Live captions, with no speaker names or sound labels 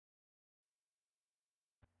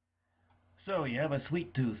So, you have a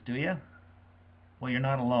sweet tooth, do you? Well, you're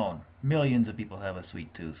not alone. Millions of people have a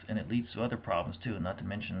sweet tooth, and it leads to other problems too, not to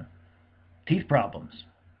mention teeth problems.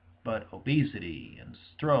 But obesity and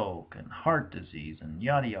stroke and heart disease and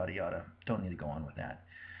yada yada yada. Don't need to go on with that.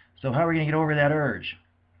 So how are we going to get over that urge?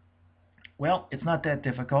 Well, it's not that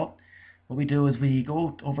difficult. What we do is we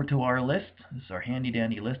go over to our list. This is our handy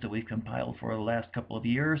dandy list that we've compiled for the last couple of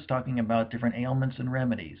years, talking about different ailments and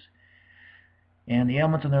remedies. And the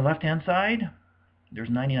ailments on the left-hand side, there's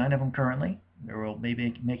 99 of them currently. There will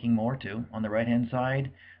maybe making more too. On the right-hand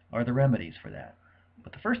side are the remedies for that.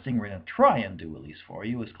 But the first thing we're going to try and do, at least for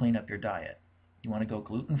you, is clean up your diet. You want to go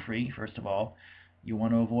gluten-free, first of all. You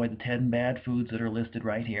want to avoid the 10 bad foods that are listed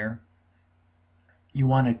right here. You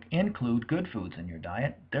want to include good foods in your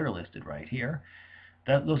diet. They're listed right here.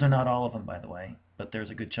 Those are not all of them, by the way, but there's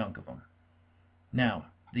a good chunk of them. Now,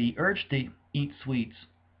 the urge to eat sweets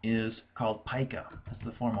is called pica. That's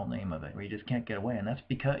the formal name of it, where you just can't get away. And that's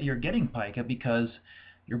because you're getting pica because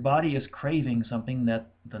your body is craving something that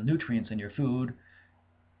the nutrients in your food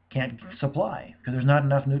can't supply, because there's not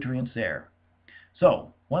enough nutrients there.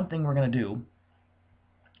 So, one thing we're going to do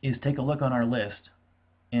is take a look on our list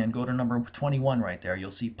and go to number 21 right there.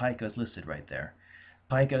 You'll see pica is listed right there.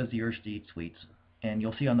 Pica is the urge to eat sweets. And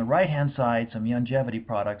you'll see on the right-hand side some longevity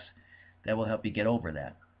products that will help you get over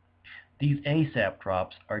that. These ASAP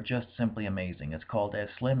drops are just simply amazing. It's called As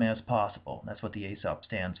Slim As Possible. That's what the ASAP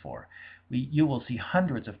stands for. You will see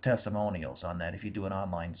hundreds of testimonials on that if you do an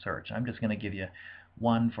online search. I'm just going to give you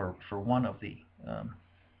one for one of the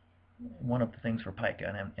things for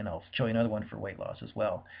pica, and I'll show you another one for weight loss as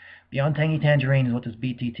well. Beyond Tangy Tangerine is what this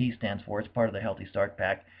BTT stands for. It's part of the Healthy Start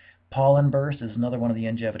Pack. Pollen Burst is another one of the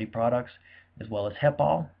longevity products, as well as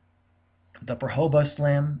Hepal, the Perhoba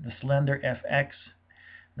Slim, the Slender FX,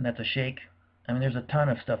 and that's a shake. I mean, there's a ton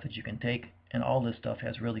of stuff that you can take, and all this stuff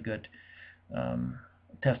has really good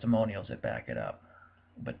testimonials that back it up.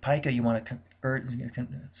 But pica, you want to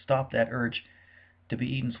stop that urge to be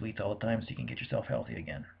eating sweets all the time so you can get yourself healthy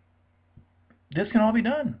again. This can all be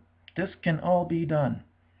done. This can all be done.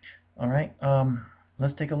 All right,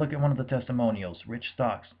 let's take a look at one of the testimonials. Rich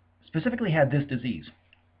Stocks specifically had this disease.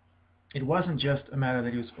 It wasn't just a matter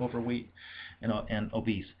that he was overweight and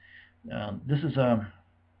obese. This is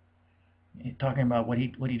talking about what he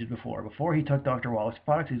did before. Before he took Dr. Wallach's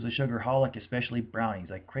products, he was a sugarholic, especially brownies.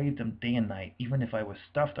 I craved them day and night. Even if I was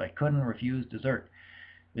stuffed, I couldn't refuse dessert.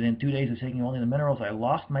 Within 2 days of taking only the minerals, I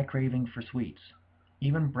lost my craving for sweets,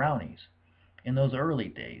 even brownies. In those early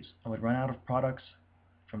days, I would run out of products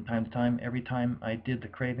from time to time. Every time I did, the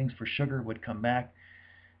cravings for sugar would come back,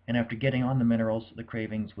 and after getting on the minerals, the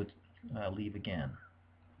cravings would leave again.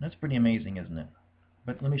 That's pretty amazing, isn't it?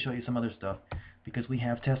 But let me show you some other stuff, because we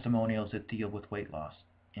have testimonials that deal with weight loss.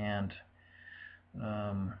 And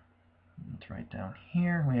it's right down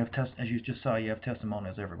here. We have as you just saw, you have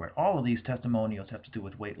testimonials everywhere. All of these testimonials have to do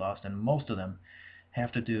with weight loss, and most of them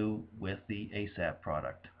have to do with the ASAP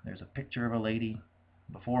product. There's a picture of a lady,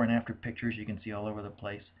 before and after pictures you can see all over the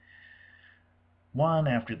place. One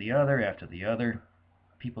after the other,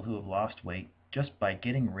 people who have lost weight just by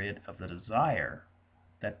getting rid of the desire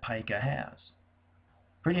that pica has.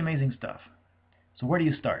 Pretty amazing stuff. So where do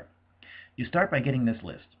you start? You start by getting this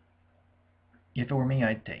list. If it were me,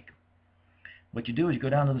 I'd take. What you do is you go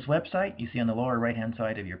down to this website. You see on the lower right-hand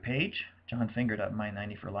side of your page,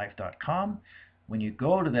 johnfinger.my90forlife.com. When you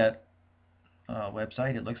go to that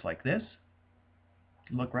website, it looks like this.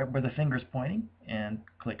 Look right where the finger's pointing and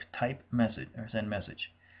click Type Message or Send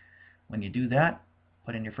Message. When you do that,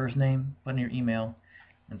 put in your first name, put in your email,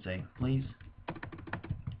 and say, please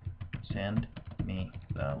send me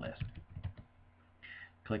the list.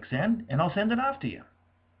 Click Send, and I'll send it off to you.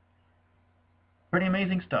 Pretty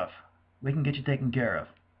amazing stuff. We can get you taken care of.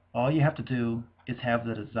 All you have to do is have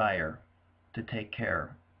the desire to take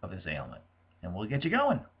care of this ailment, and we'll get you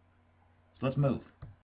going. So let's move.